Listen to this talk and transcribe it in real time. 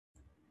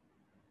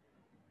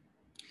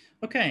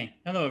Okay,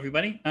 hello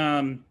everybody.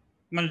 I'm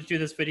going to do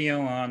this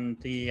video on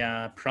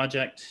the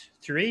project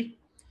 3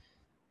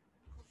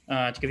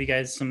 to give you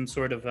guys some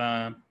sort of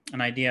an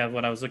idea of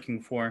what I was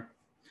looking for.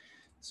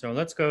 So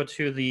let's go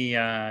to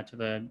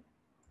the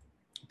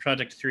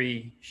project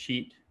 3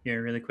 sheet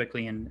here really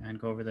quickly and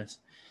go over this.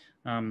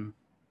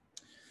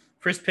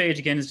 First page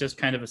again is just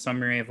kind of a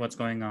summary of what's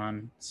going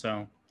on,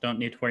 so don't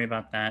need to worry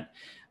about that.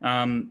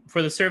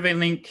 For the survey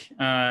link,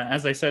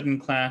 as I said in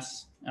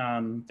class,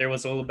 there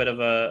was a little bit of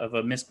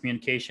a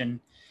miscommunication,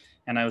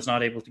 and I was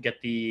not able to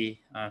get the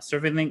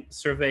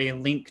survey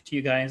link to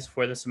you guys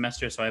for the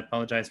semester, so I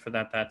apologize for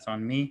that. That's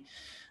on me.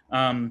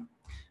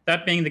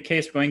 That being the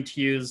case, we're going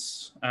to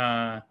use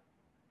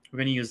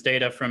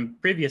data from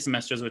previous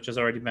semesters, which has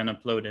already been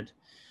uploaded.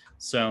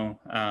 So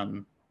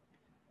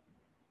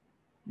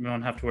we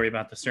don't have to worry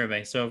about the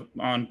survey. So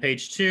on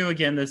page 2,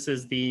 again, this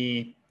is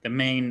the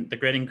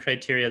grading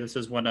criteria. This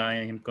is what I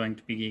am going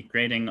to be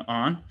grading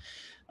on.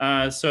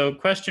 So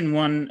question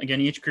 1, again,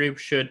 each group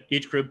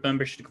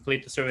member should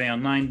complete the survey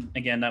online.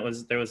 Again, there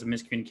was a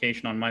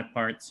miscommunication on my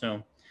part,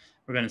 so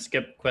we're going to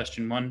skip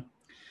question 1.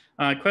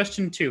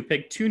 Question 2,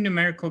 pick 2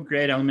 numerical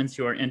grade elements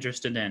you are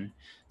interested in.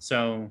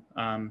 So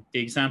the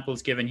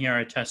examples given here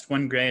are test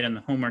 1 grade and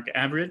the homework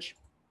average.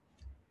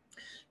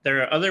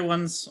 There are other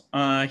ones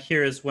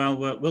here as well.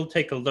 We'll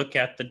take a look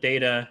at the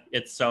data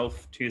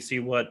itself to see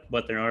what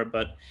there are,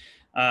 but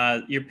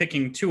you're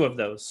picking 2 of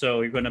those. So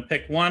you're going to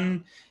pick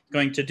one,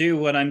 going to do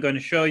what I'm going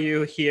to show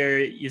you here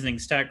using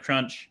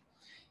StatCrunch,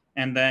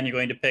 and then you're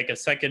going to pick a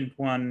second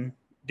one,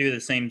 do the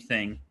same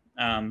thing.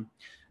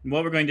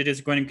 What we're going to do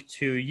is we're going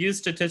to use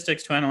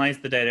statistics to analyze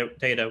the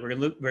data.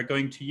 We're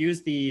going to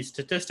use the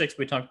statistics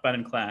we talked about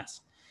in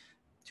class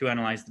to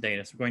analyze the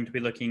data. So we're going to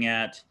be looking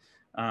at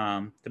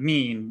the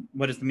mean.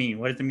 What is the mean?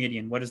 What is the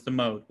median? What is the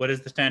mode? What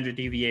is the standard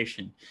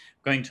deviation?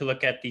 We're going to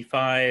look at the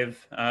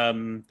five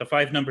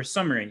number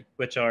summary,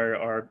 which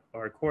are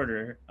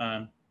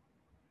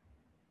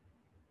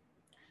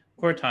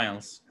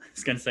quartiles. I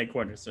was going to say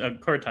quarters.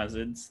 Quartiles.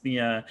 It's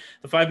the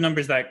 5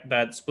 numbers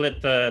that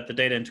split the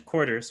data into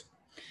quarters.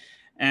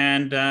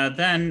 And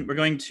then we're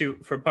going to,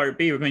 for part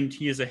B, we're going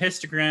to use a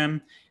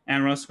histogram,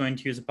 and we're also going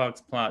to use a box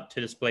plot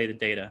to display the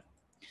data.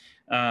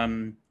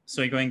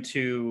 So you're going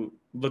to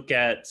look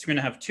at, so we're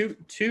going to have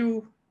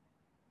two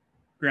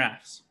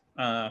graphs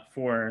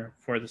for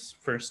this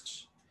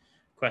first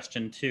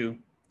question 2.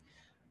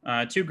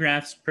 2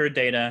 graphs per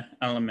data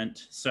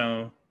element.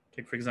 So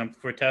take, for example,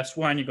 for test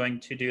 1, you're going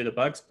to do the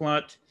box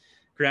plot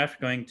graph,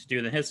 you're going to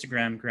do the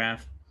histogram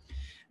graph,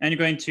 and you're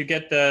going to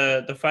get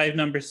the 5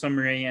 number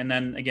summary, and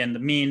then again, the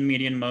mean,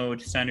 median,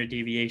 mode, standard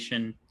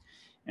deviation.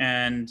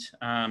 And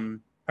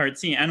part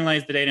C,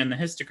 analyze the data in the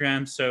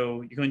histogram.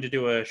 So you're going to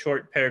do a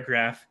short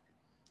paragraph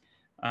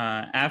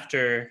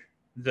after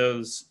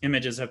those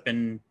images have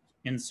been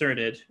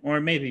inserted, or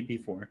maybe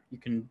before. You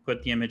can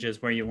put the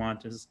images where you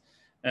want, as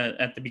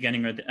at the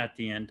beginning or at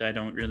the end. I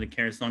don't really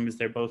care as long as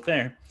they're both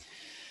there.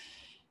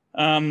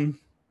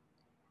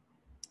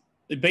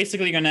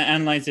 Basically, you're going to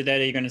analyze the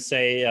data. You're going to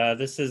say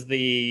this is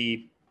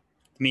the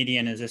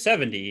median is a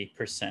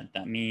 70%.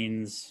 That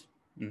means,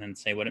 and then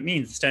say what it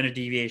means. The standard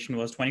deviation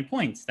was 20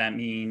 points. That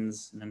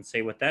means, and then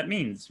say what that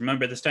means.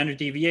 Remember the standard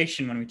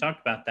deviation when we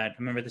talked about that.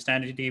 Remember the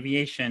standard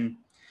deviation.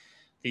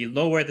 The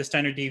lower the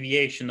standard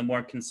deviation, the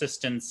more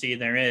consistency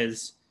there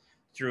is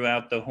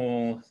throughout the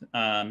whole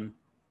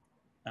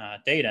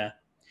data.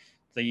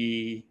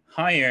 The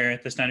higher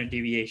the standard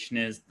deviation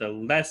is, the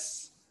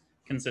less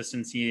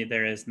consistency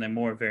there is, and the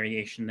more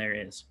variation there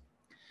is.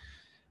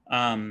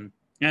 And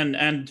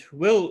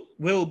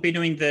we'll be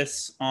doing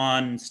this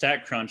on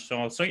StatCrunch.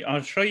 So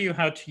I'll show you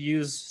how to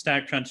use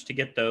StatCrunch to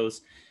get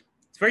those.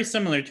 It's very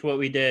similar to what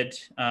we did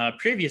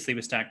previously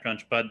with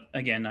StatCrunch, but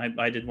again,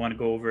 I did want to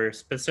go over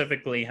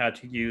specifically how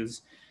to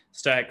use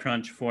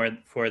StatCrunch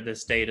for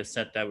this data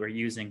set that we're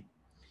using.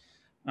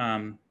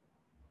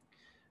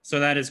 So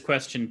that is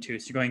question 2.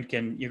 So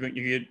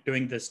you're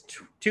doing this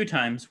 2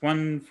 times,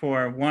 one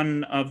for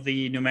one of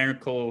the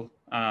numerical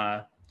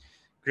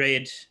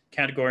grade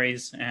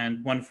categories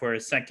and one for a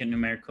second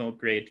numerical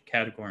grade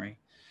category.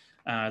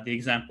 The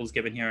examples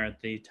given here are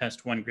the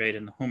test 1 grade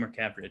and the homework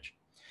average.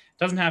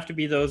 It doesn't have to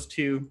be those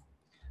 2.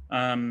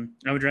 I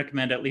would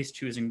recommend at least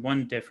choosing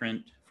one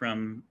different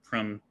from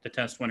the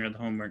test 1 or the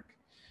homework,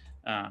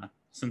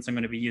 since I'm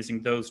going to be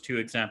using those 2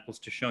 examples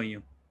to show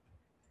you.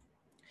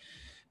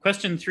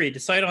 Question 3,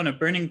 decide on a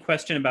burning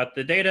question about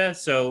the data.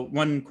 So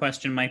one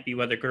question might be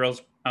whether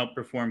girls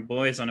outperform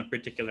boys on a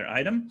particular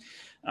item.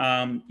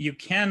 You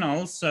can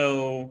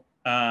also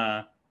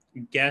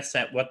guess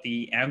at what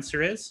the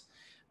answer is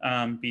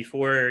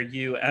before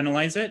you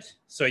analyze it.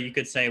 So you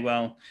could say,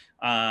 well,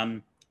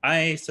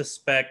 I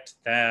suspect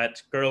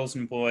that girls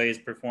and boys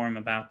perform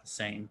about the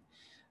same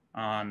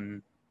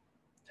on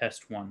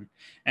test 1.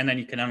 And then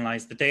you can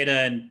analyze the data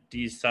and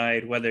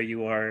decide whether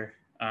you are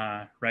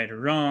right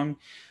or wrong.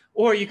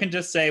 Or you can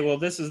just say, well,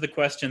 this is the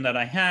question that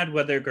I had,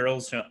 whether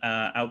girls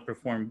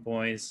outperform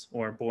boys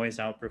or boys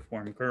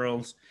outperform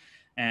girls.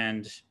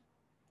 And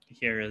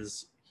here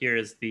is here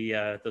is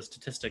the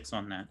statistics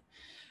on that.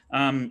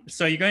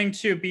 So you're going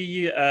to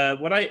be,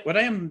 what I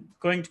am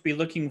going to be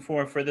looking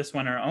for this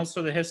one are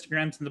also the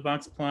histograms in the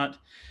box plot.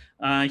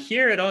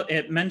 Here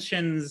it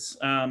mentions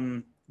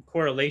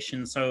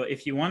correlation. So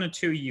if you wanted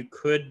to, you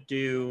could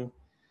do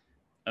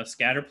a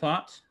scatter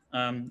plot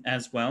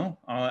as well.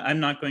 I'm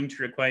not going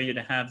to require you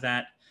to have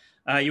that.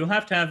 You'll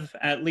have to have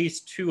at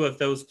least 2 of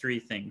those 3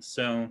 things.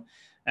 So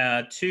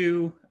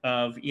 2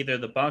 of either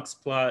the box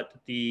plot,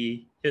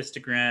 the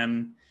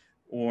histogram,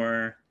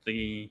 or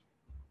the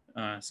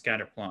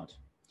scatter plot.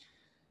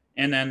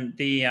 And then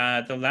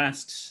the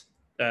last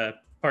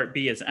part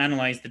B is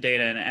analyze the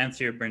data and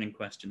answer your burning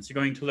questions.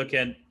 You're going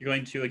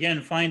to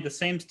again find the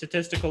same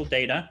statistical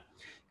data.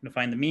 You're going to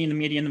find the mean, the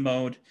median, the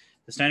mode,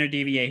 the standard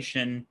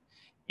deviation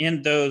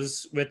in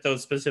those with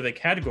those specific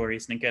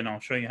categories. And again, I'll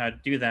show you how to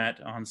do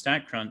that on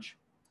StatCrunch.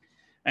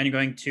 And you're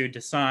going to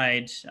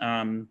decide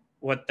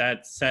what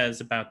that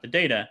says about the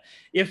data,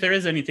 if there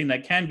is anything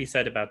that can be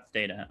said about the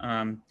data.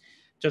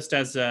 Just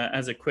as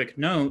a quick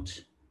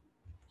note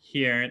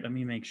here, let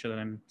me make sure that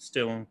I'm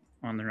still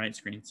on the right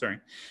screen, sorry.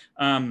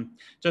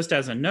 Just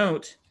as a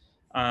note,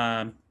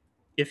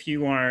 if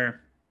you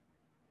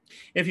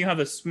have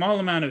a small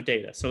amount of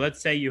data, so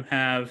let's say you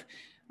have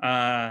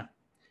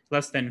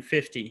less than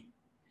 50,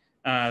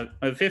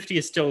 50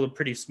 is still a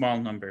pretty small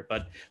number,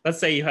 but let's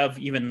say you have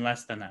even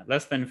less than that,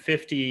 less than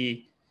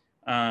 50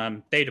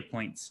 data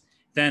points,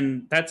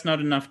 then that's not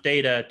enough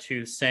data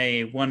to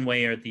say one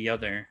way or the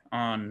other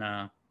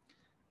on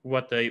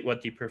what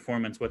the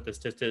performance, what the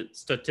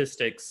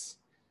statistics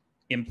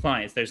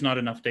implies. There's not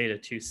enough data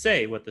to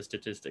say what the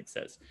statistics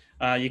says.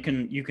 You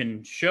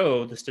can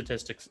show the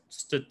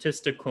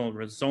statistical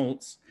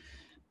results,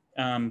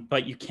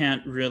 but you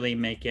can't really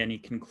make any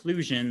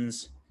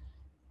conclusions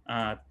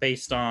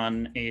based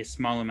on a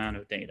small amount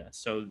of data.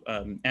 So,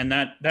 and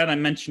that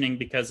I'm mentioning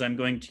because I'm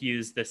going to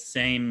use the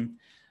same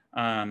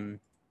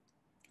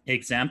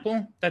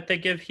example that they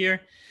give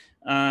here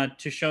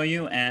to show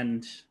you,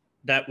 and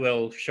that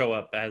will show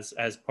up as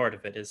part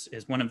of it. Is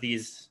one of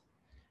these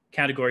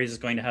categories is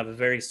going to have a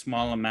very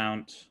small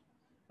amount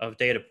of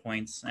data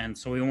points, and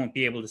so we won't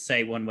be able to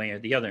say one way or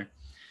the other.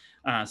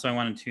 So I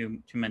wanted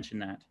to mention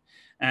that.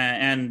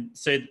 And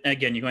so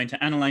again, you're going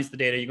to analyze the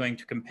data. You're going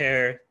to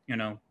compare.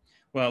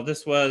 Well,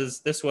 this was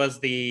the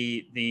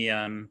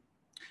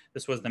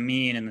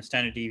mean and the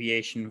standard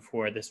deviation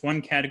for this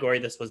one category.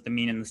 This was the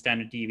mean and the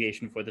standard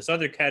deviation for this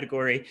other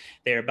category.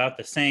 They're about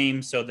the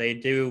same, so they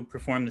do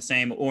perform the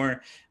same,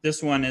 or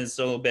this one is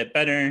a little bit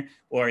better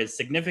or is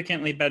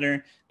significantly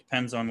better,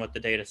 depends on what the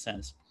data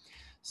says.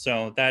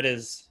 So that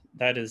is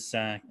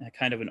a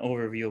kind of an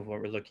overview of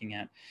what we're looking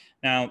at.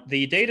 Now,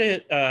 the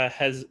data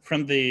has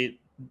from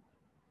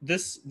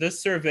this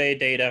survey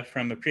data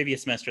from a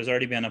previous semester has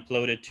already been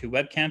uploaded to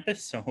Web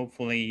Campus, so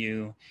hopefully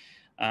you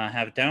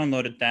have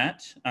downloaded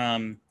that.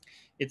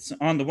 It's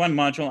on the one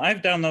module.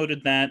 I've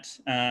downloaded that,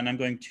 and I'm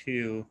going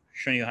to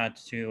show you how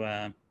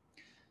to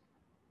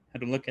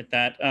look at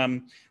that.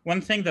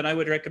 One thing that I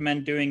would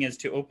recommend doing is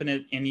to open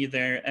it in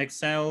either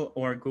Excel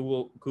or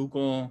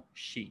Google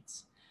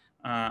Sheets.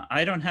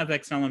 I don't have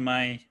Excel on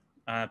my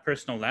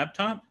personal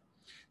laptop,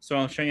 so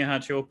I'll show you how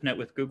to open it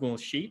with Google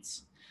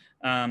Sheets.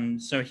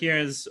 So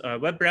here's a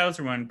web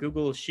browser on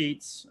Google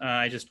Sheets.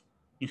 I just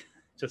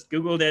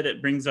Googled it.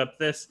 It brings up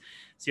this.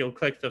 So you'll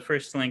click the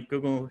first link,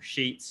 Google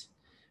Sheets.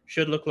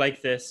 Should look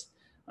like this.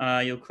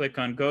 You'll click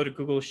on Go to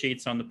Google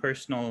Sheets on the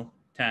personal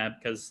tab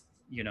because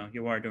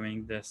you are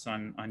doing this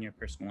on your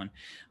personal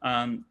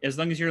one. As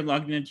long as you're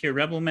logged into your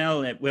Rebel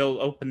Mail, it will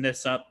open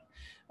this up.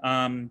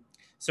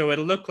 So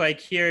it'll look like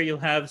here you'll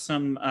have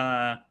some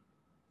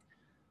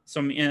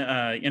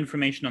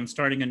information on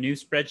starting a new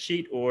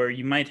spreadsheet, or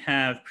you might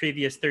have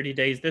previous 30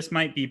 days. This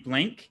might be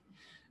blank.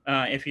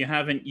 If you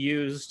haven't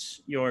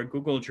used your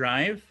Google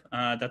Drive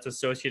that's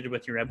associated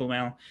with your Rebel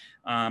Mail,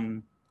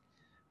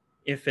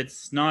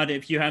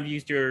 if you have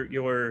used your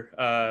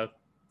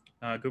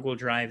Google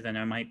Drive, then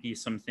there might be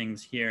some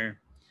things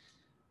here.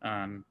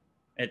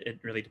 It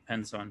really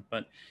depends on.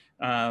 But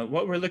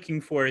what we're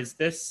looking for is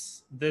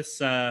this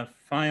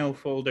file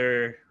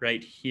folder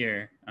right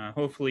here.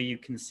 Hopefully you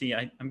can see.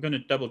 I'm going to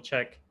double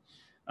check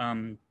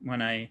when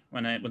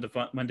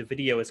the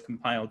video is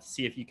compiled to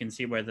see if you can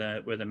see where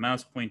the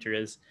mouse pointer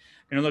is.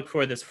 I'm going to look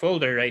for this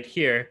folder right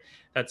here.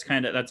 That's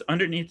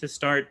underneath the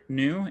Start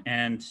New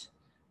and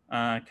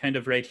kind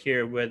of right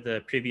here where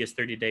the previous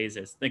 30 days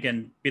is.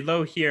 Again,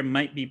 below here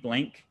might be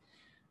blank,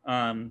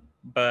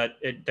 but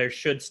there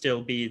should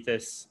still be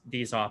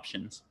these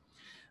options.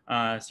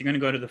 So you're going to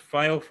go to the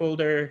file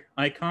folder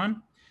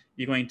icon.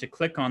 You're going to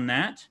click on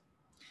that,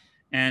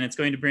 and it's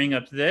going to bring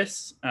up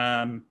this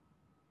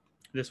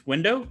this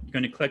window. You're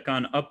going to click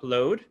on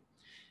Upload,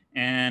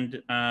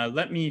 and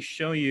let me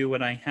show you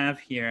what I have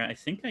here. I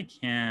think I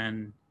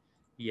can.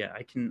 Yeah,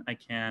 I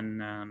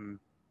can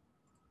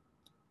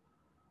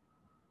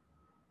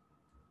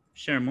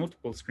share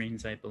multiple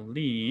screens, I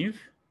believe.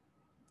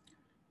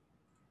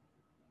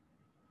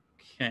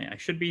 Okay, I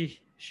should be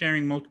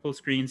sharing multiple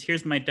screens.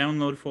 Here's my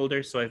download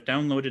folder. So I've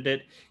downloaded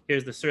it.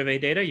 Here's the survey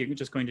data. You're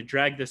just going to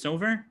drag this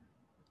over.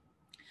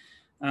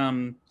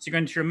 So you're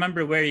going to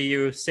remember where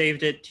you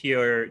saved it to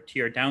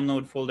your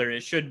download folder.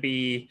 It should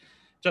be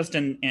just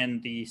in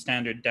the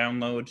standard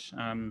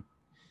download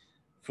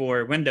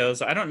for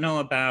Windows. I don't know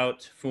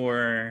about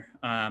for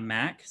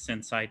Mac,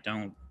 since I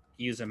don't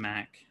use a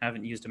Mac. I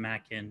haven't used a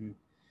Mac in,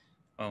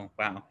 oh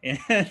wow, in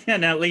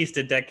at least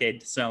a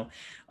decade. So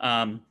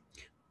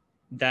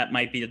that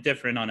might be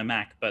different on a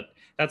Mac, but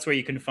that's where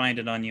you can find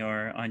it on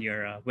your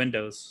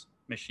Windows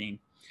machine.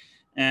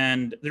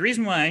 And the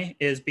reason why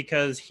is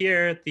because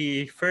here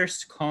the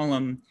first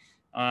column,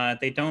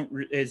 they don't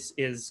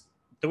is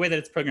the way that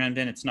it's programmed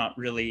in. It's not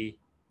really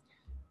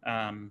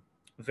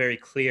very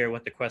clear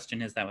what the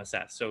question is that was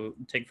asked. So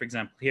take for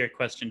example here,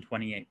 question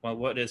 28. Well,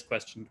 what is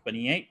question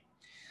 28?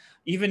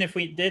 Even if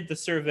we did the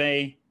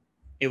survey,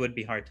 it would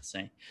be hard to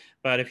say.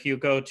 But if you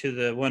go to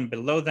the one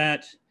below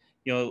that,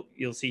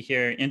 you'll see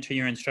here, enter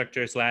your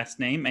instructor's last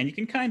name, and you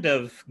can kind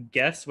of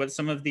guess what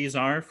some of these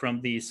are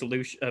from the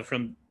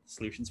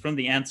from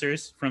the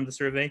answers from the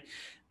survey,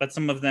 but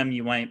some of them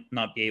you might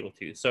not be able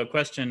to. So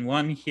question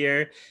 1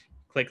 here,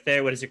 click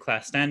there. What is your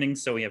class standing?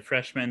 So we have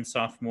freshman,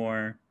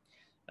 sophomore,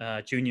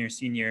 junior,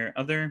 senior,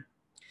 other.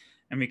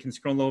 And we can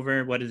scroll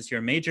over, what is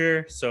your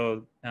major?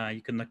 So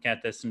you can look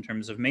at this in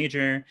terms of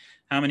major.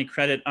 How many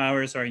credit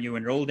hours are you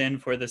enrolled in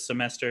for this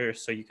semester?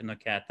 So you can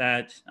look at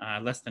that.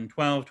 Less than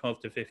 12, 12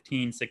 to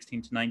 15,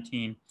 16 to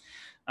 19.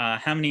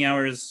 How many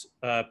hours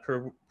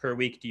per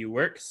week do you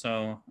work?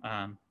 So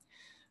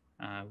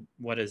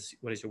what does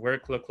your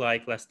work look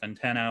like? Less than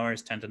 10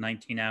 hours, 10 to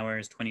 19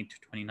 hours, 20 to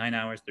 29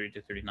 hours, 30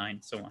 to 39,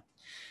 so on.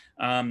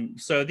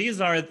 So these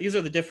are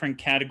the different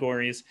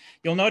categories.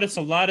 You'll notice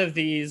a lot of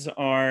these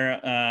are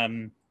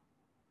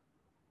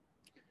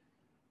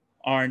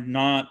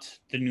not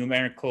the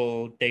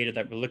numerical data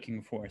that we're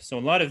looking for. So a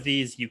lot of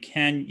these you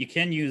can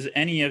use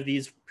any of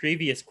these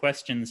previous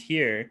questions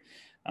here.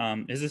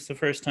 Is this the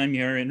first time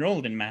you're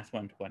enrolled in Math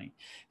 120? If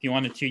you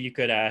wanted to, you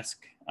could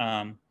ask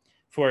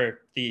for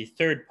the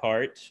third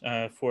part,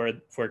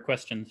 for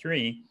question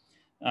 3,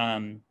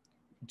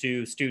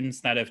 do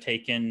students that have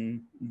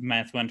taken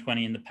Math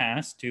 120 in the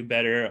past do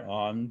better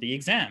on the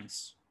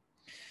exams?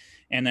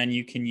 And then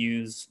you can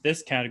use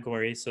this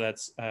category. So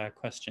that's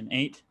question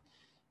 8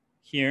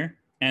 here.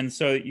 And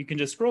so you can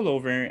just scroll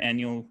over and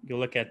you'll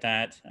look at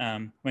that.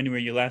 When were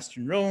you last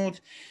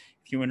enrolled?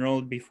 If you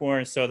enrolled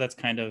before, so that's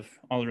kind of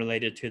all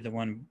related to the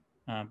one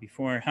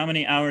before. How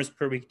many hours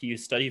per week do you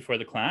study for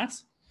the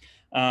class?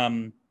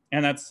 And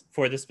that's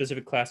for this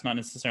specific class, not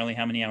necessarily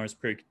how many hours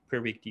per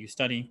week do you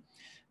study.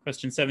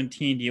 Question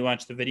 17, do you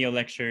watch the video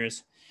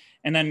lectures?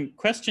 And then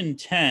question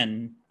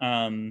 10,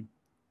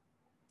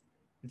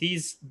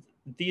 these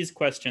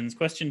questions,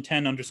 question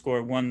 10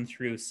 underscore 1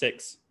 through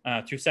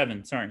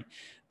 7, sorry.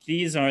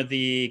 These are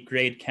the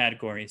grade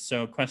categories.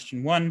 So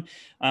question 1,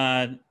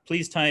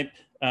 please type,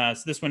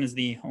 so this one is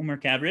the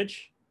homework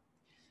average.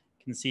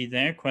 You can see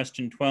there.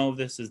 Question 12,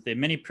 this is the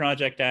mini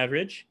project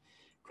average.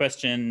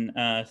 Question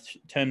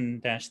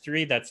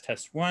 10-3, that's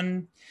test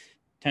 1.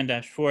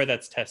 10-4,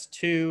 that's test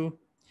 2,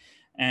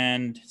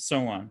 and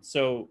so on.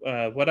 So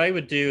what I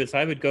would do is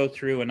I would go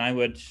through and I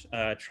would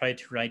try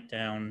to write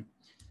down,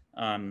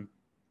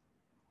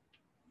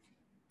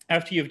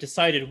 after you've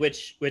decided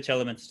which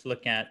elements to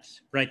look at,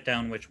 write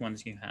down which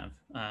ones you have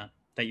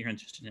that you're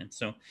interested in.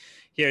 So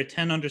here,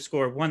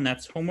 10_1,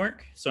 that's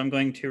homework. So I'm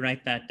going to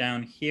write that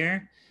down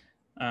here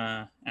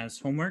as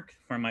homework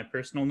for my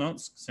personal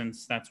notes,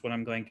 since that's what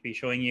I'm going to be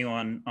showing you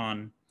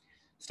on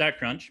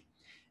StatCrunch.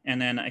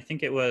 And then I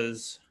think it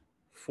was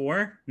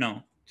 3.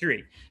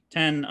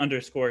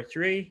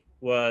 10_3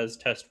 was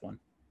test 1.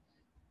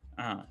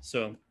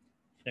 So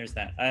there's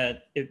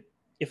that.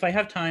 If I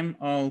have time,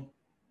 I'll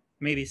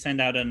maybe send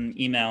out an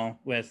email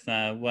with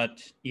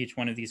what each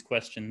one of these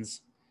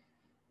questions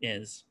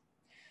is.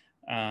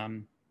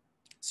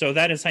 So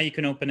that is how you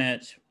can open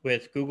it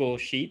with Google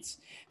Sheets.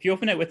 If you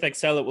open it with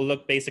Excel, it will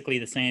look basically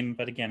the same.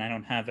 But again, I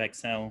don't have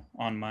Excel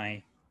on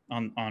my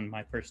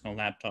personal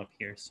laptop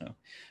here. So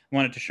I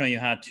wanted to show you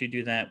how to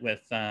do that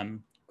with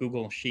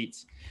Google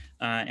Sheets.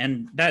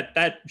 And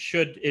that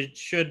should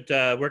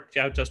work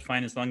out just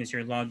fine as long as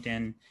you're logged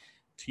in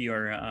to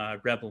your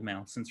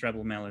RebelMail, since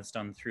RebelMail is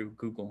done through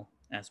Google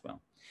as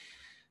well.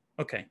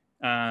 Okay.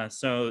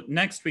 So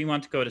next we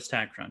want to go to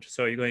StatCrunch.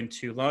 So you're going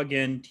to log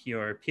in to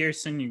your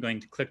Pearson. You're going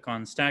to click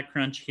on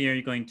StatCrunch here.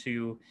 You're going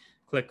to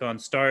click on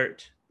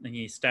Start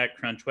the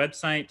StatCrunch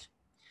website,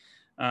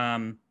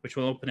 which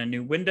will open a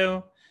new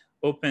window.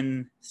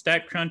 Open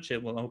StatCrunch.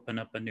 It will open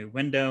up a new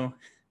window.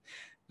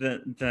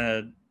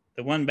 The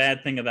one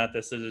bad thing about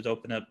this is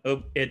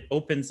it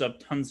opens up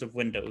tons of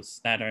windows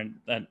that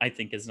I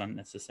think is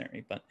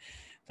unnecessary, but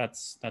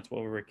that's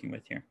what we're working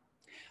with here.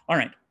 All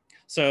right.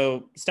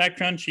 So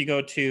StatCrunch, you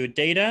go to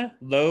Data,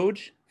 Load,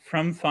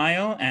 From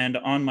File, and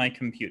On My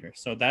Computer.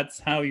 So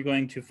that's how you're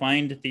going to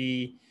find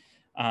the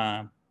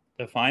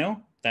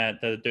file,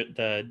 that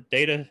the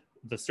data,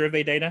 the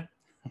survey data.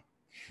 I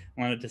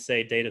wanted to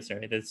say data,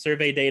 sorry, the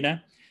survey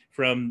data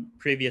from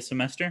previous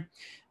semester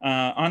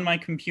on my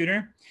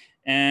computer.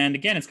 And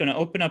again, it's going to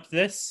open up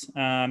this.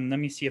 Let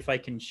me see if I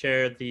can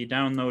share the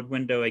download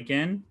window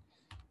again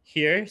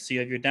here. So you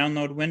have your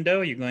download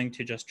window. You're going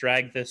to just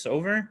drag this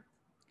over.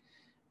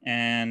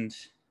 And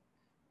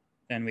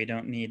then we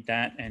don't need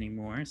that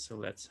anymore. So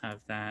let's have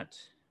that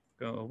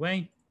go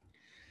away.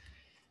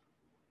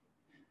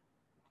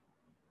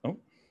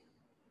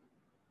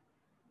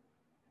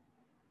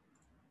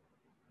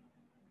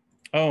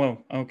 Oh,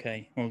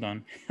 okay. Hold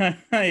on.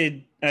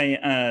 I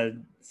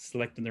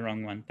selected the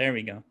wrong one. There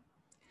we go.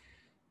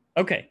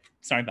 Okay,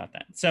 sorry about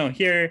that. So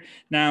here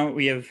now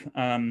we have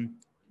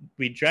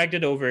we dragged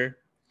it over.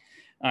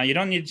 You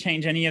don't need to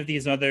change any of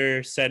these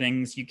other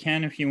settings. You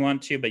can if you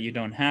want to, but you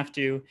don't have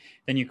to.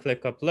 Then you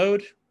click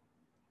upload,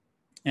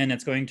 and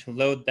it's going to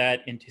load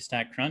that into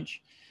StatCrunch.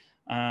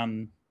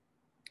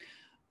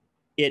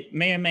 It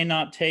may or may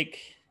not take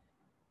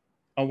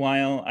a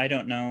while. I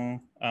don't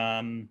know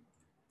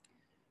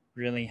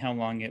really how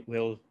long it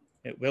will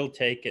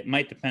take. It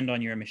might depend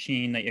on your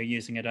machine that you're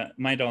using. It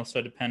might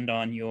also depend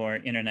on your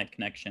internet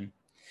connection.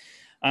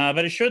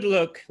 But it should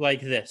look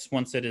like this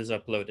once it is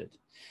uploaded.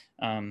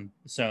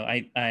 So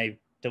I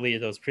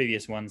deleted those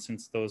previous ones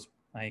since those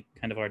I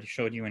kind of already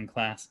showed you in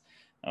class,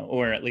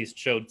 or at least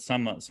showed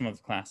some of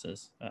the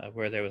classes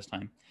where there was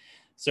time.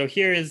 So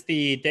here is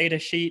the data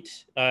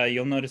sheet.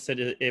 You'll notice that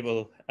it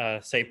will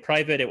say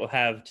private. It will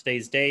have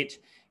today's date.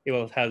 It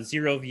will have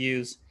 0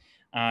 views.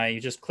 You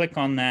just click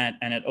on that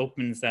and it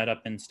opens that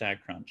up in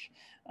StatCrunch.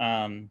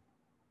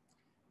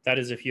 That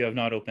is if you have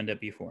not opened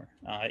it before.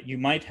 You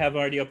might have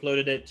already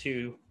uploaded it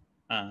to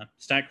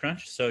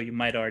StatCrunch, so you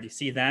might already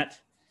see that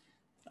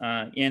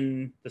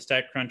in the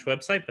StatCrunch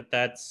website, but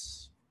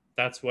that's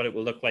what it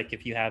will look like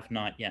if you have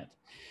not yet.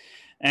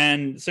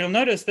 And so you'll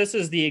notice this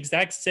is the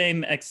exact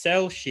same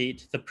Excel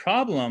sheet. The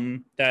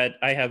problem that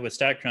I have with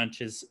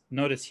StatCrunch is,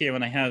 notice here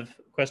when I have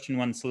question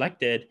 1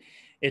 selected,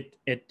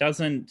 it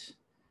doesn't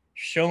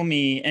show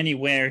me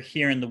anywhere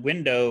here in the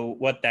window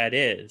what that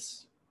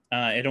is.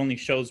 It only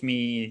shows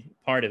me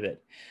part of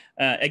it.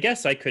 I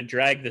guess I could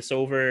drag this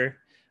over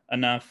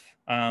enough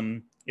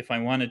if I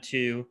wanted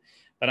to,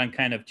 but I'm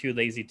kind of too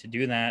lazy to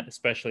do that,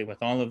 especially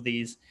with all of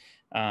these.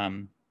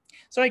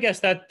 So I guess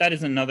that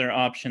is another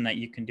option that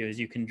you can do, is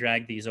you can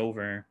drag these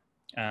over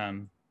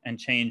and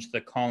change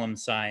the column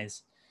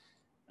size.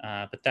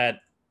 But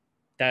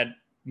that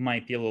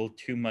might be a little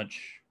too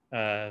much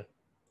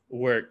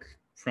work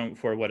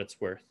for what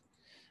it's worth.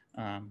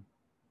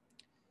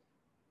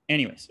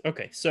 Anyways,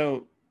 okay,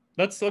 so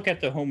let's look at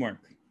the homework.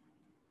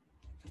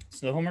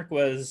 So the homework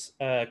was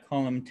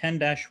column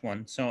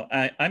 10-1. So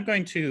I'm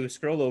going to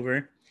scroll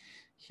over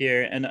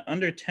here, and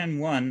under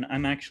 10.1,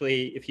 I'm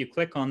actually, if you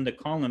click on the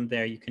column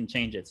there, you can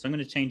change it. So I'm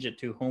going to change it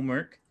to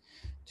homework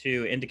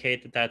to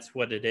indicate that that's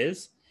what it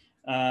is.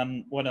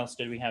 What else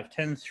did we have?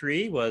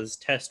 10.3 was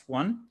test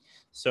 1.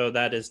 So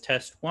that is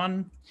test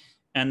 1.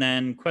 And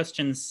then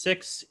question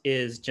 6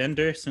 is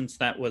gender, since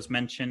that was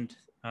mentioned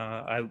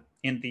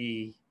in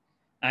the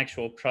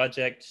actual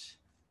project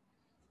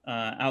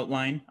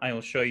outline. I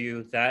will show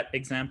you that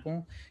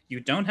example. You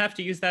don't have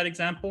to use that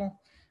example,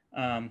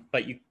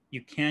 but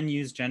you can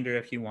use gender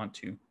if you want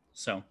to.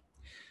 So,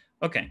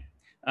 okay.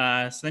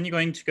 So then you're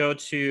going to go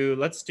to,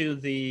 let's do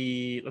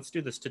the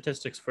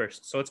statistics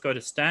first. So let's go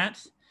to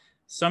stat,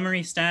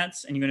 summary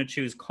stats, and you're going to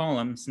choose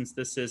column, since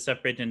this is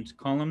separated into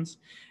columns.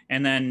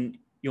 And then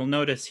you'll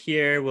notice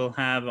here we'll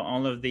have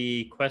all of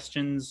the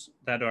questions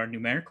that are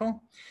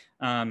numerical.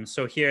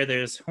 So here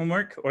there's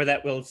homework, or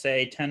that will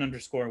say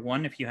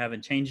 10_1 if you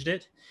haven't changed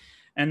it.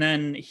 And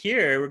then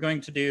here we're going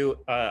to do,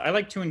 I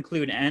like to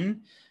include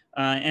n.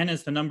 N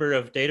is the number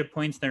of data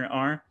points there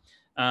are.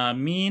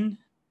 Mean,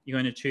 you're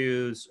going to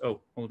choose,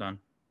 oh, hold on.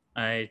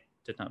 I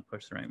did not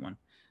push the right one.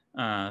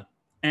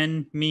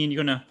 N, mean,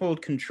 you're going to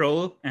hold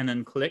control and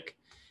then click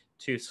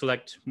to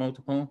select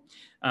multiple.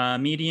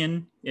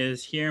 Median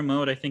is here.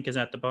 Mode, I think, is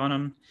at the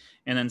bottom.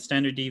 And then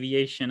standard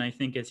deviation, I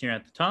think, is here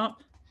at the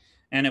top.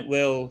 And it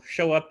will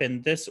show up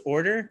in this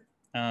order.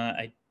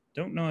 I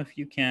don't know if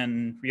you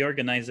can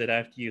reorganize it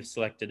after you've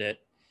selected it.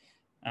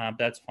 But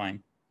that's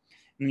fine.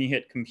 And then you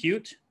hit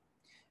compute,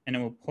 and it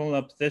will pull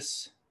up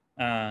this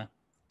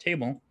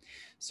table.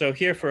 So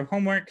here for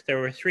homework, there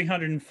were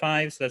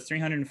 305, so that's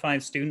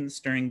 305 students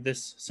during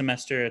this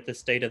semester at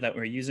this data that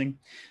we're using.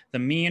 The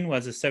mean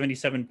was a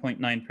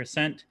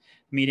 77.9%.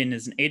 Median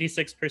is an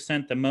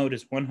 86%. The mode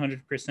is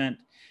 100%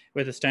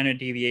 with a standard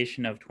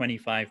deviation of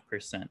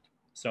 25%.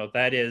 So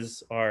that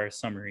is our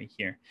summary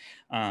here.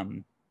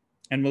 And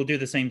we'll do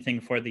the same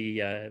thing for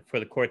the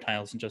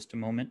quartiles in just a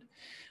moment.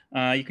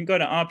 You can go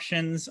to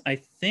options. I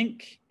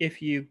think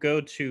if you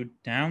go to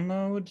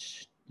download,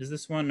 is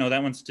this one? No,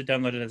 that one's to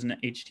download it as an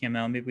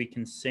HTML. Maybe we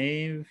can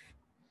save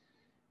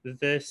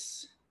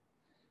this.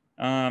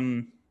 I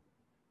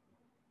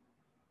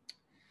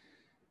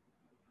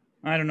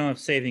don't know if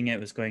saving it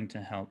was going to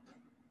help.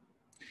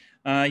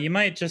 You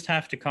might just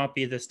have to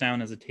copy this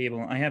down as a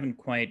table. I haven't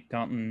quite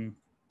gotten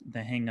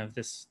the hang of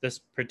this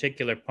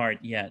particular part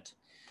yet.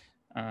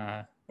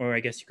 Or I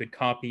guess you could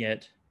copy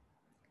it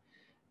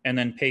and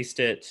then paste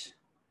it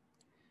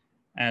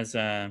as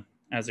a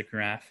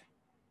graph.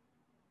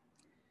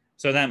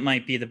 So that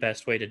might be the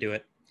best way to do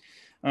it.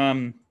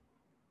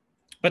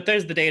 But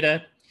there's the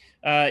data.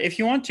 If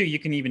you want to, you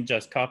can even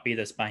just copy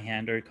this by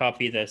hand, or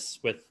copy this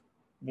with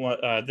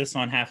this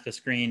on half the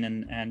screen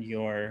and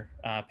your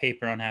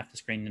paper on half the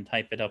screen, and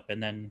type it up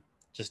and then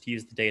just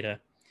use the data.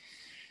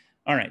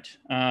 All right.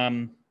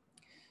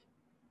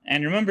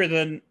 And remember,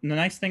 the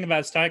nice thing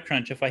about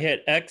StatCrunch, if I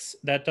hit X,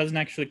 that doesn't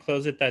actually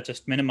close it, that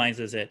just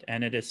minimizes it,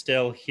 and it is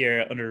still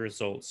here under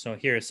results. So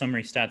here are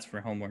summary stats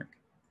for homework.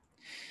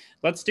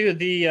 Let's do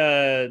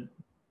the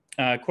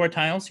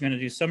quartiles. You're going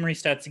to do summary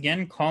stats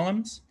again,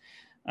 columns.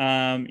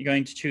 You're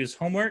going to choose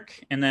homework,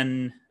 and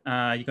then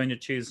you're going to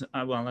choose,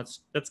 well,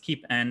 let's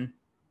keep N,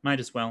 might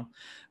as well.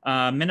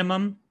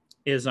 Minimum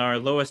is our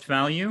lowest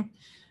value.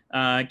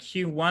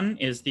 Q1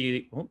 is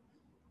the, oh,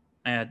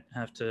 I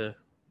have to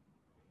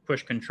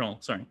push control,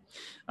 sorry.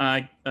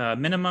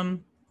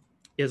 Minimum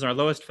is our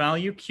lowest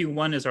value.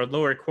 Q1 is our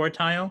lower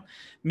quartile.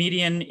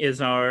 Median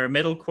is our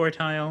middle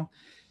quartile.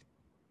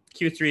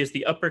 Q3 is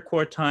the upper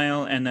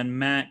quartile, and then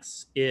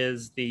max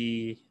is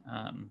the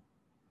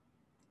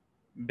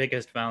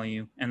biggest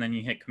value. And then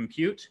you hit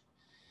compute.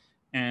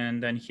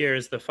 And then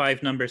here's the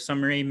 5-number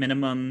summary: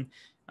 minimum,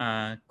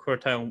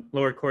 quartile,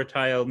 lower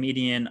quartile,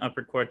 median,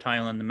 upper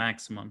quartile, and the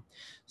maximum.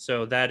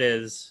 So that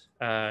is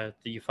the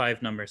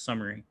 5-number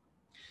summary.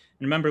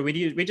 And remember,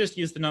 we just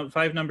used the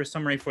 5-number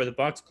summary for the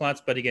box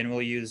plots, but again,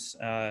 we'll use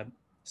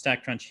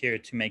StatCrunch here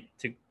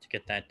to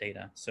get that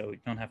data. So you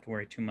don't have to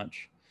worry too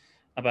much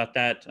about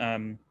that.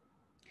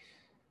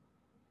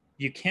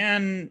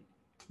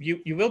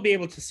 You will be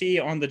able to see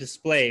on the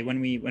display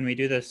when we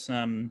do this,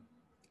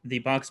 the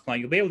box plot,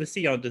 you'll be able to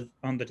see on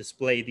the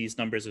display these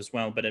numbers as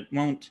well, but it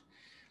won't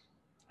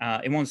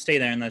stay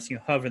there unless you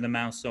hover the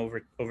mouse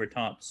over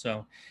top.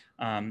 So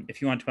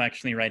if you want to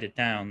actually write it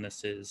down,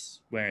 this is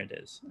where it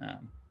is,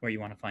 where you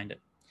want to find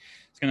it.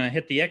 It's going to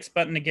hit the X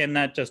button again.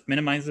 That just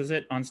minimizes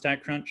it on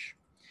StatCrunch,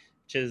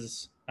 which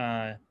is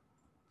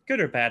good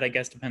or bad, I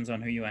guess, depends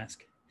on who you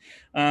ask.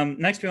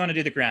 Next, we want to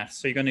do the graphs.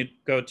 So you're going to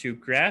go to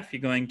graph.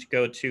 You're going to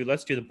go to,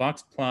 let's do the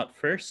box plot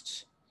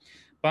first.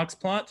 Box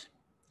plot.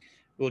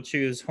 We'll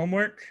choose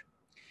homework.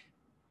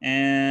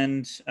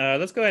 And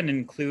let's go ahead and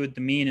include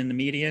the mean and the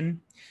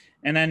median.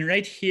 And then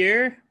right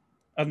here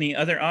on the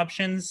other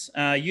options,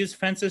 use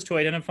fences to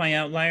identify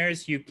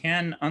outliers. You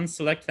can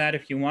unselect that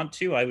if you want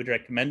to. I would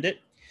recommend it.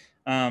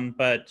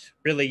 But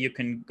really, you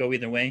can go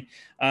either way.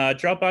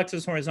 Drop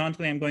boxes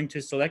horizontally, I'm going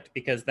to select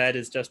because that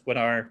is just what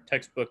our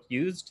textbook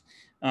used.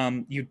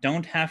 You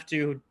don't have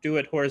to do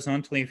it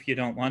horizontally if you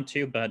don't want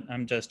to, but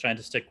I'm just trying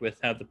to stick with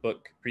how the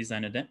book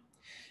presented it.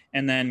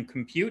 And then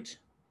compute.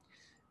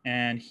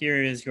 And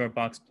here is your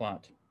box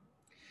plot.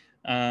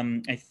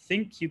 I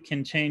think you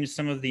can change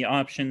some of the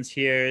options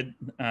here.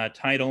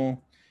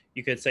 Title,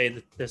 you could say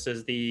that this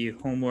is the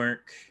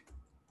homework.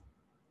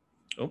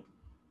 Oh,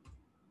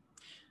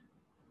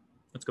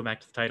 let's go back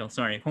to the title.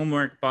 Sorry,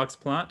 homework box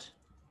plot.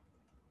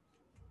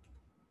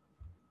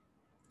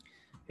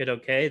 Hit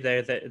OK.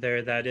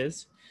 There that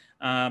is.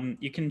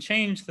 You can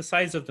change the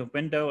size of the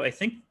window. I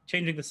think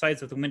changing the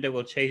size of the window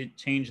will change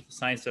the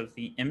size of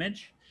the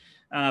image.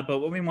 But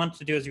what we want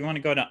to do is we want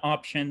to go to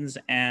options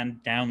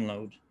and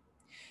download.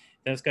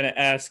 That's going to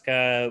ask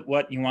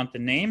what you want the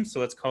name. So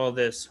let's call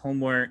this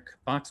homework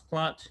box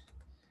plot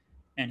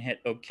and hit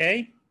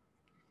OK.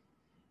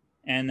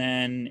 And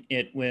then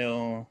it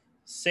will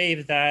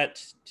save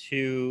that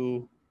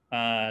to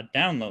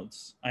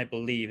downloads, I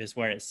believe is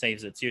where it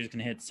saves it. So you're just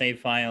going to hit save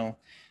file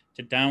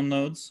to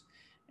downloads.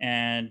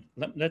 And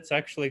let's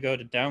actually go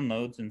to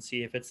downloads and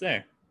see if it's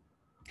there.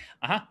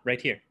 Aha, right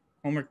here,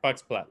 homework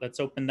box plot. Let's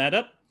open that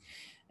up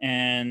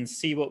and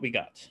see what we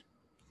got.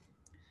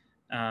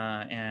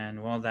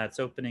 And while that's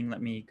opening,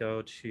 let me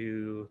go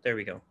to, there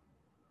we go.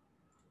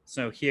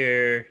 So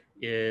here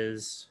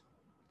is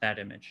that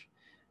image.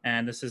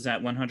 And this is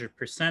at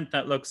 100%.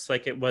 That looks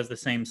like it was the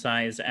same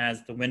size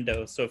as the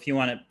window. So if you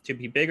want it to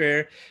be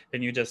bigger,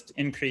 then you just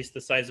increase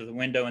the size of the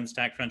window in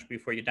StatCrunch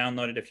before you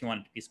download it. If you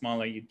want it to be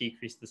smaller, you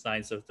decrease the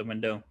size of the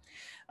window.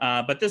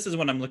 But this is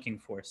what I'm looking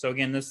for. So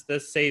again,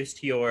 this saves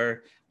to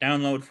your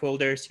download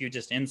folder. So you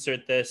just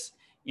insert this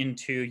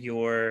into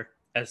your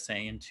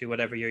essay, into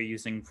whatever you're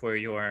using for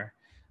your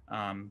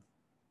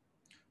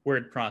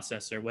word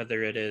processor,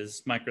 whether it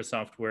is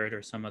Microsoft Word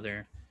or some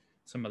other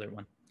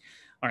one.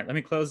 All right, let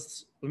me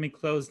close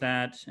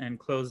that and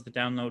close the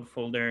download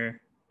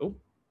folder. Oh,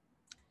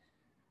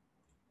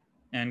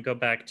 and go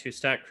back to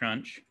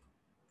StatCrunch.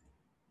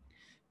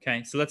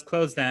 Okay, so let's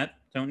close that.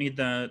 Don't need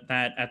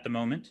that at the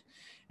moment.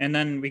 And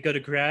then we go to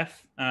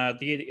graph.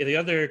 The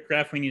other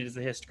graph we need is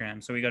the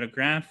histogram. So we go to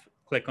graph,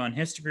 click on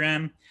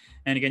histogram,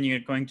 and again, you're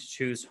going to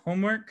choose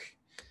homework.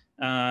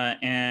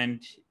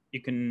 And you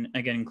can,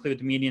 again, include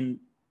the median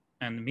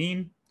and the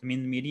mean, the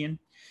median,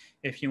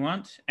 if you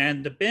want.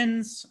 And the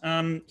bins,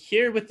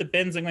 here with the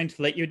bins, I'm going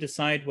to let you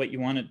decide what you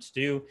want it to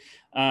do.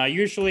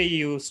 Usually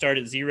you start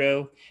at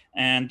 0,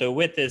 and the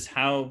width is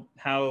how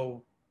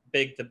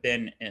big the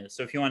bin is.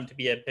 So if you want it to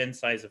be a bin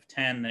size of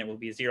 10, then it will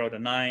be 0 to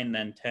 9,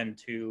 then 10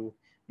 to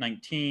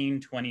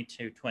 19, 20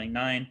 to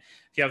 29.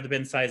 If you have the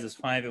bin size as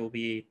 5, it will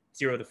be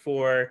 0 to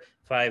 4,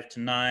 5 to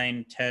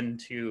 9, 10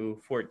 to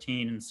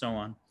 14, and so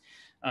on.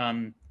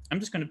 I'm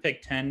just going to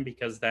pick 10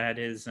 because that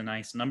is a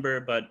nice number,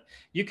 but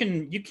you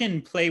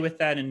can play with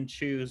that and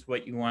choose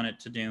what you want it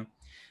to do.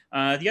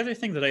 The other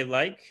thing that I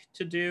like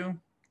to do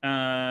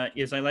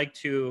is I like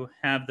to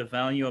have the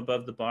value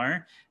above the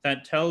bar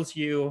that tells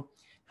you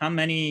how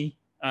many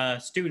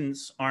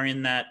students are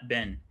in that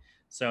bin.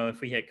 So if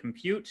we hit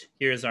compute,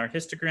 here's our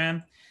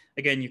histogram.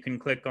 Again, you can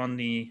click on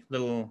the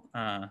little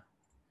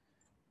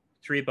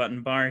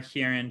 3-button bar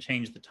here and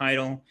change the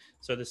title.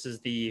 So this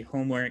is the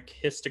homework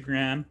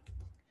histogram.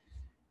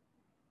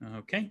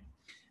 Okay.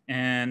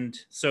 And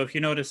so if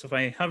you notice, if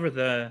I hover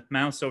the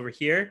mouse over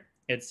here,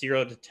 it's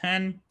 0 to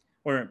 10,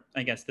 or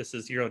I guess this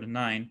is 0 to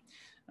 9.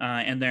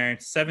 And there are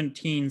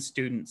 17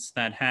 students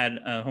that had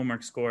a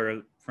homework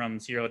score from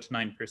 0 to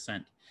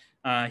 9%.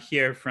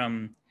 Here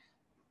from,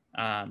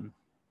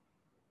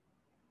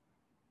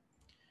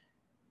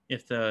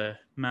 if the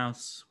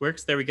mouse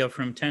works, there we go,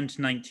 from 10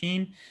 to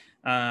 19.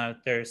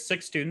 There's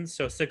 6 students,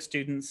 so 6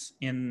 students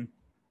in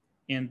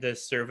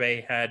this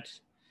survey had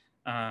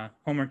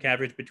homework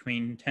average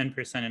between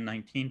 10% and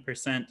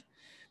 19%.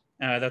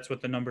 That's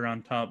what the number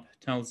on top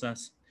tells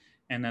us.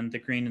 And then the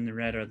green and the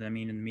red are the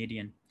mean and the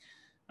median.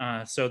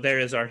 So there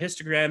is our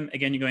histogram.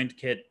 Again, you're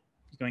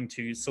going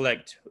to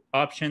select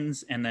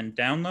options and then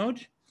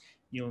download.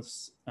 You'll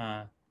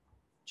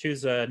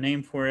choose a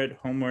name for it,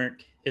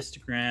 homework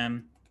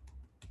histogram,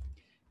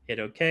 hit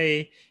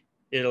OK.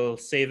 It'll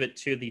save it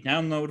to the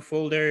download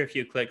folder if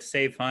you click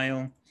save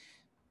file.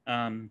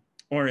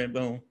 Or it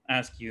will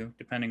ask you,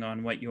 depending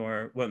on what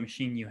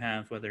machine you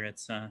have, whether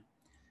it's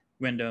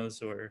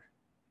Windows or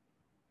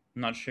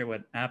I'm not sure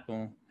what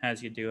Apple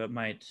has you do. It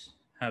might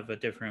have a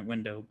different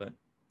window, but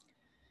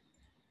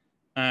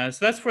so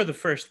that's for the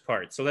first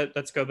part. So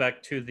let's go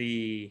back to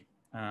the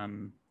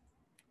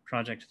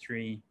project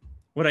 3.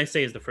 What I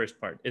say is the first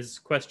part is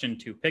question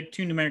 2. Pick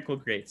 2 numerical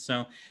grades.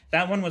 So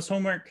that one was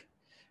homework.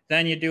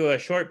 Then you do a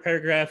short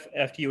paragraph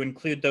after you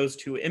include those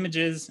 2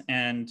 images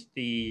and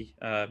the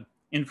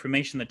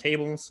information, the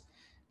tables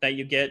that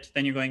you get.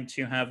 Then you're going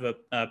to have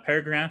a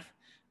paragraph,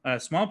 a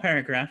small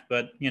paragraph,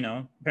 but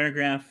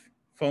paragraph,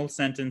 full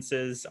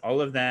sentences, all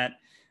of that,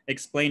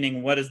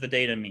 explaining what does the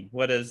data mean?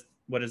 What is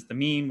the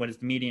mean? What is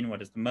the median?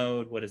 What is the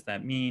mode? What does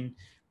that mean?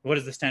 What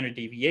is the standard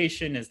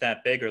deviation? Is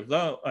that big or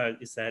low?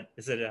 Is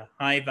it a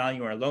high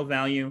value or a low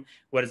value?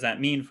 What does that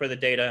mean for the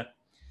data?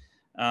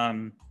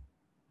 And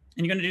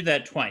you're going to do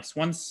that twice.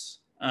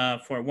 Once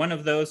for one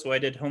of those. So I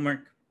did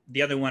homework.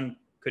 The other one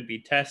could be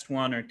test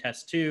 1 or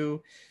test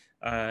 2,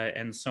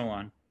 and so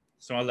on.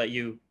 So I'll let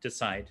you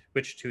decide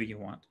which 2 you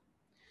want.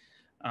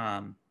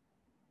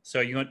 So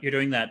you're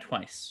doing that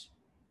twice.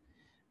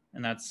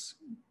 And that's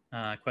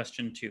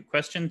question 2.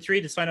 Question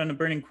 3, decide on a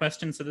burning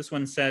question. So this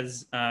one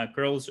says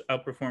girls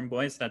outperform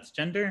boys, that's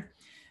gender.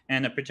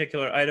 And a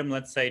particular item,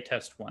 let's say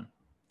test 1.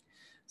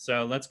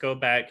 So let's go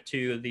back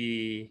to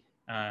the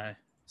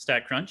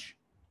StatCrunch,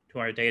 to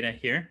our data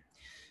here.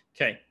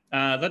 Okay,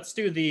 let's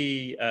do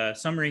the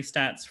summary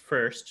stats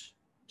first,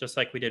 just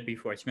like we did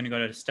before. So you're going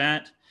to go to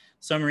stat,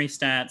 summary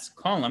stats,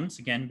 columns,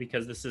 again,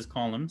 because this is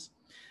columns.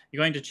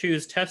 You're going to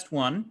choose test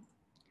 1.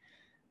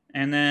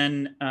 And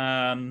then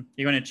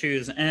you're going to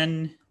choose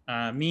N,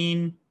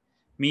 mean,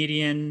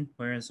 median.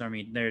 Where is our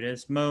mean? There it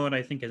is. Mode,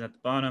 I think, is at the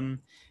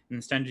bottom. And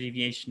the standard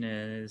deviation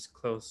is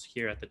close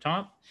here at the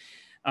top.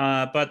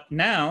 But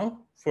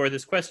now, for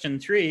this question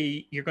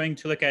 3, you're going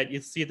to look at,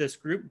 you see this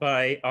group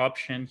by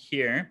option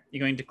here. You're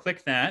going to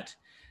click that,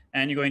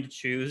 and you're going to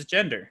choose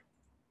gender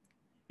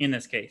in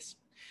this case.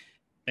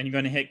 Then you're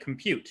going to hit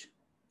compute.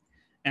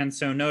 And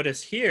so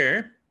notice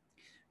here,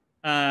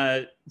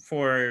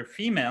 for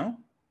female,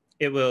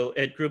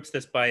 it groups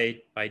this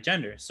by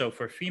gender. So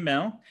for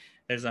female,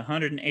 there's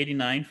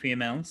 189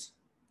 females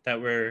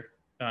that were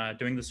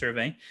doing the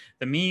survey.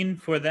 The mean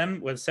for them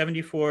was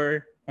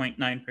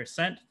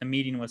 74.9%. The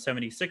median was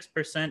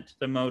 76%.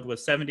 The mode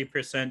was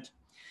 70%.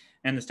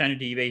 And the standard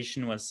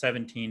deviation was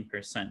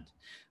 17%.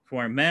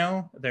 For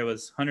male, there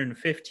was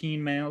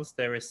 115 males.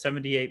 There was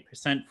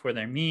 78% for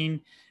their mean,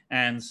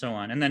 and so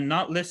on. And then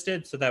not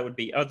listed, so that would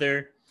be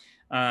other,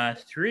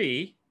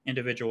 3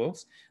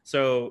 individuals.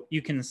 So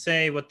you can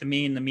say what the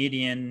mean, the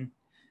median,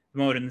 the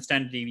mode, and the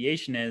standard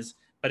deviation is.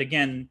 But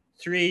again,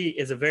 3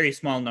 is a very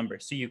small number.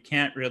 So you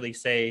can't really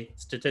say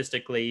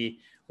statistically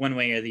one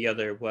way or the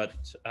other what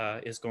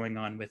is going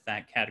on with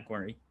that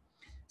category,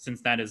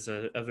 since that is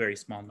a very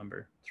small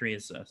number. 3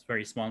 is a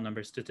very small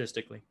number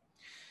statistically.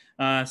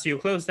 So you'll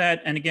close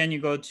that. And again,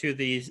 you go to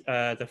the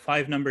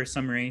 5-number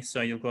summary. So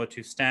you'll go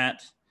to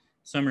stat,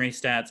 summary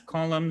stats,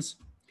 columns.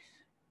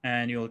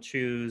 And you'll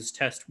choose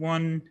test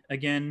 1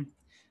 again.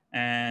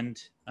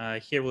 And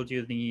here we'll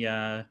do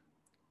the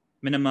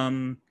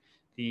minimum,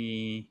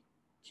 the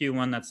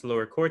Q1, that's the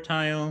lower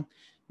quartile,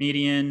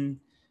 median,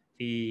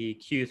 the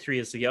Q3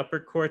 is the upper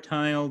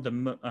quartile,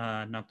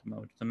 not the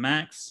mode, the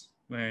max,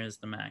 Where is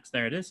the max?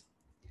 There it is.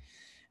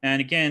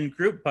 And again,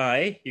 group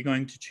by, you're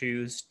going to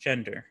choose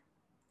gender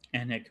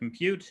and hit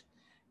compute.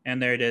 And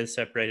there it is,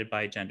 separated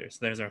by gender. So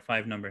there's our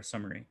 5-number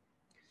summary.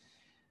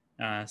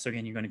 So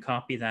again, you're going to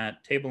copy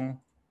that table.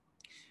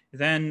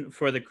 Then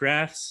for the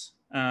graphs,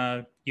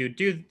 you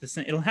do the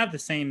same. It'll have the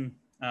same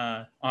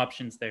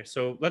options there.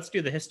 So let's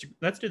do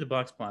the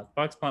box plot.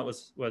 Box plot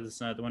was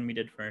the one we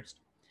did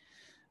first.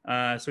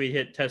 So we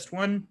hit test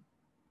 1.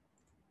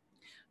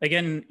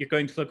 Again, you're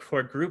going to look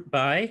for group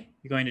by.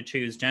 You're going to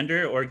choose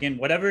gender, or again,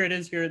 whatever it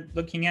is you're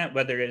looking at,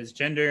 whether it is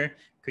gender,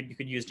 you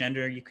could use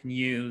gender. You can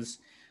use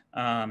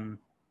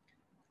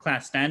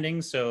class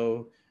standing.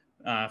 So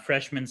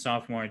freshman,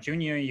 sophomore,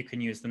 junior, you can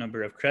use the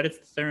number of credits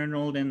that they're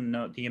enrolled in,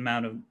 the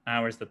amount of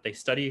hours that they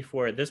study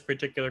for this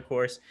particular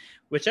course,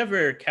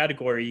 whichever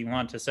category you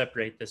want to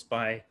separate this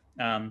by,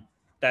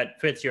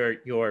 that fits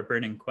your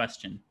burning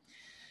question.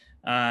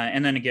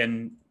 And then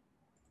again,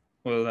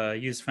 we'll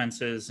use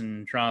fences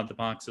and draw the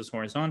boxes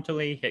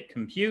horizontally, hit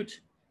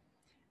compute,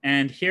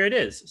 and here it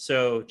is.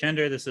 So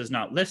gender, this is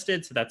not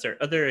listed, so that's our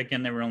other.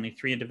 Again, there were only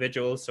 3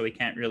 individuals, so we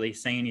can't really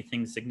say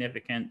anything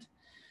significant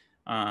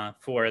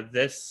for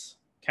this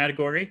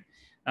category.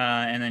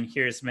 And then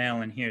here's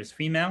male and here's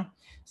female.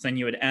 So then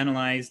you would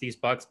analyze these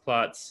box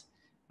plots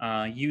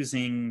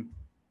using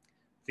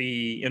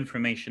the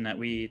information that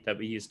we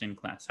used in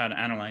class, how to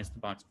analyze the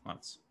box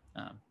plots.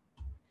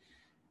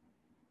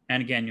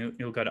 And again,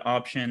 you'll go to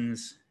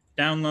options,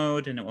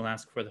 download, and it will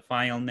ask for the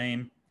file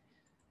name.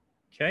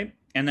 Okay,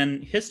 and then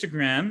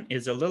histogram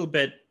is a little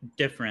bit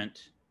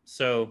different.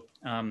 So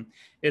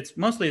it's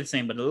mostly the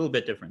same, but a little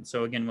bit different.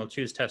 So again, we'll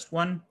choose test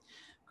 1,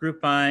 group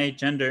by,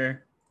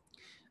 gender.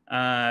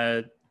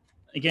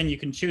 Again, you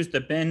can choose the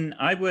bin.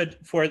 I would,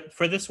 for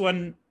this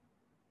one,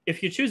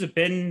 if you choose a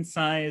bin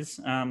size,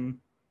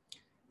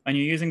 and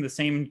you're using the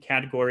same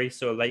category,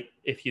 so like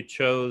if you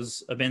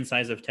chose a bin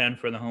size of 10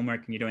 for the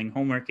homework and you're doing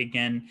homework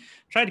again,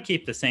 try to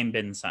keep the same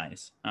bin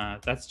size.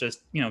 That's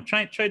just,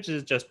 try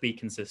to just be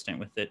consistent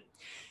with it.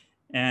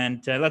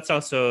 And let's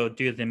also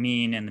do the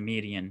mean and the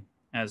median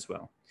as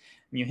well.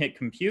 And you hit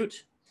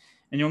compute,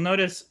 and you'll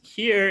notice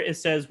here it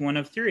says 1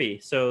 of 3.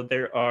 So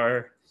there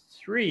are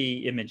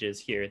 3 images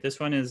here.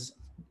 This one is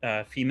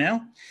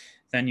female.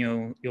 Then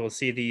you'll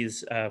see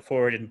these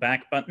forward and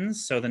back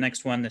buttons. So the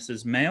next one, this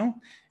is male.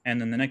 And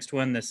then the next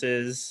one, this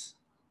is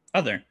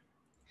other.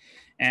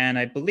 And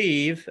I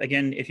believe,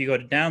 again, if you go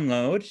to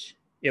download,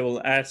 it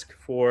will ask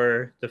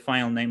for the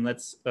file name.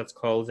 Let's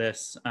call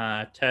this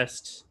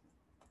test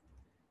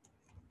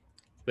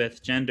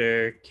with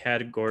gender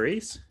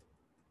categories.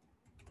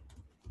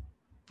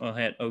 We'll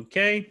hit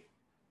OK.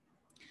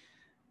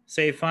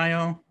 Save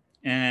file.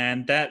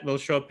 And that will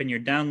show up in your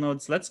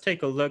downloads. Let's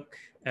take a look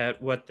at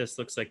what this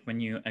looks like when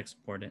you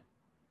export it.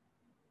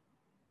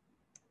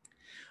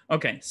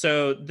 Okay,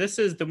 so this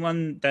is the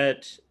one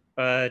that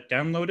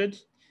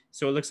downloaded.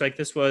 So it looks like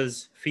this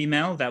was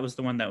female. That was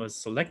the one that was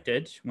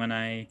selected when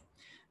I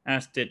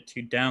asked it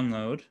to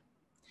download.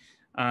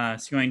 So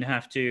you're going to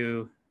have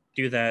to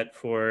do that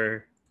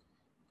for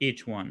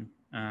each one.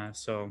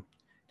 So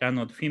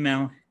download the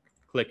female,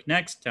 click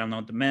next,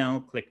 download the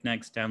male, click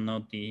next,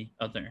 download the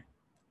other.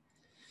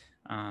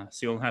 So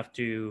you'll have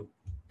to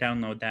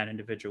download that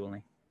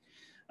individually.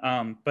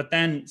 But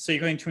then, so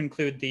you're going to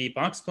include the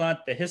box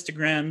plot, the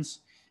histograms,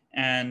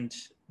 and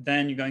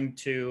then you're going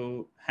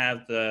to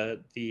have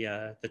the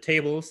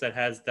tables that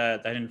has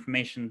that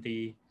information,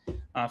 the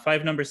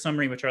 5-number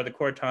summary, which are the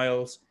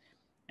quartiles,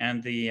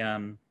 and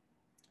the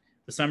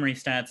summary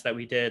stats that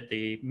we did,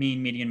 the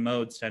mean, median,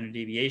 mode, standard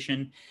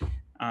deviation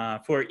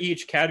for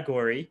each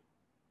category.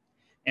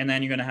 And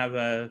then you're going to have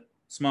a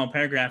small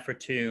paragraph or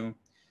 2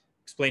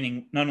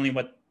 explaining not only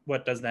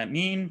what does that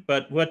mean,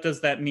 but what does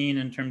that mean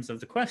in terms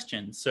of the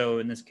question. So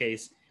in this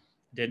case,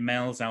 did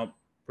males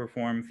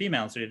outperform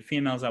females, or did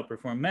females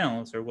outperform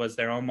males, or was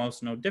there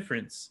almost no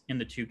difference in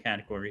the 2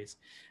 categories?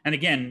 And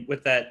again,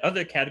 with that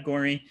other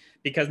category,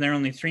 because there are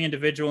only 3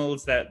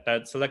 individuals that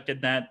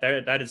selected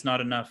that is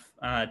not enough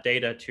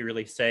data to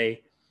really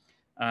say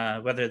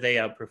whether they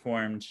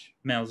outperformed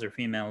males or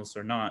females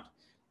or not.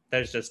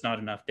 There's just not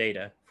enough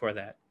data for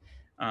that.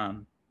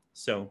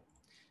 So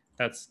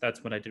that's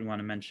what I did want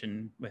to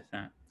mention with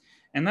that.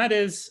 And that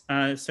is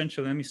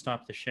essentially, let me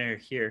stop the share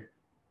here.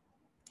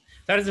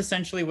 That is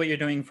essentially what you're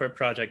doing for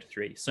project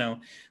 3. So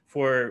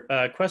for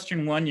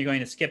question 1, you're going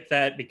to skip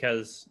that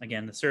because,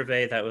 again, the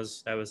survey, that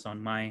was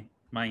on my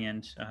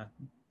end.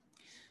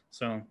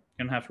 So you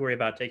don't have to worry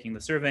about taking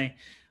the survey.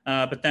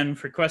 But then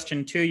for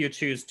question 2, you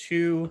choose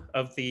 2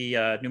 of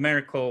the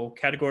numerical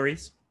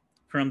categories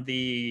from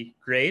the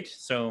grade.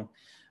 So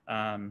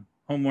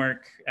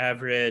homework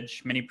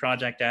average, mini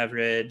project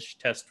average,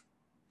 test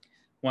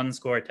 1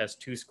 score,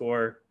 test 2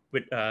 score,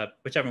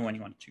 whichever one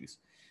you want to choose.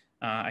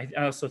 I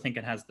also think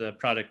it has the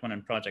project 1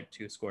 and project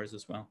 2 scores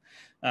as well.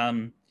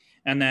 And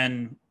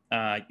then,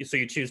 so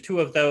you choose 2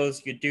 of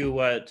those, you do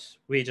what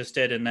we just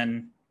did. And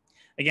then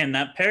again,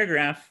 that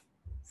paragraph,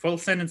 full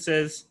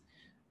sentences,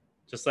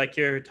 just like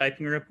you're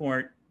typing a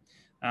report,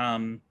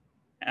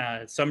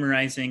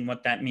 summarizing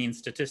what that means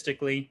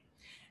statistically.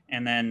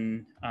 And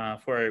then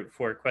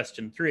for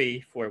question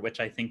 3, for which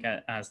I think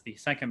as the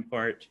second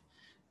part,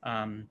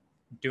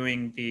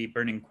 doing the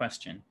burning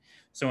question.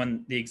 So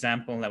in the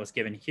example that was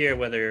given here,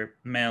 whether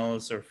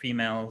males or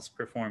females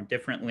perform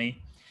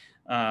differently.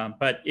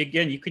 But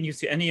again, you can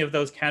use any of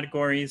those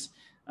categories.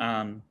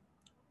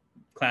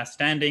 Class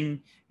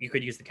standing, you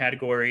could use the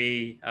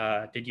category,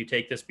 did you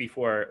take this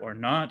before or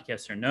not,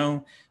 yes or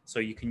no. So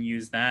you can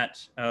use that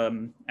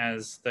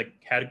as the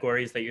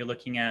categories that you're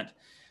looking at,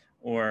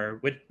 or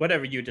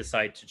whatever you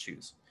decide to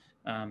choose.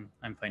 I'm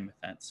fine with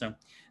that. So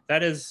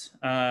that is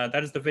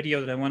the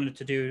video that I wanted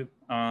to do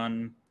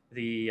on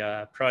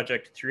the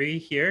project 3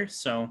 here.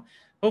 So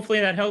hopefully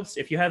that helps.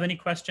 If you have any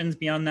questions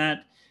beyond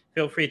that,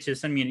 feel free to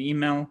send me an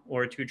email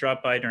or to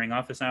drop by during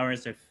office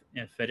hours if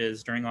it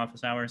is during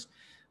office hours,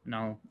 and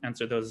I'll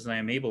answer those as I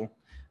am able.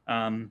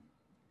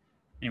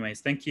 Anyways,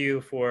 thank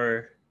you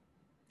for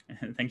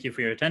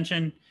your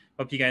attention.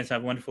 Hope you guys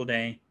have a wonderful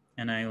day,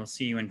 and I will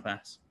see you in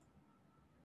class.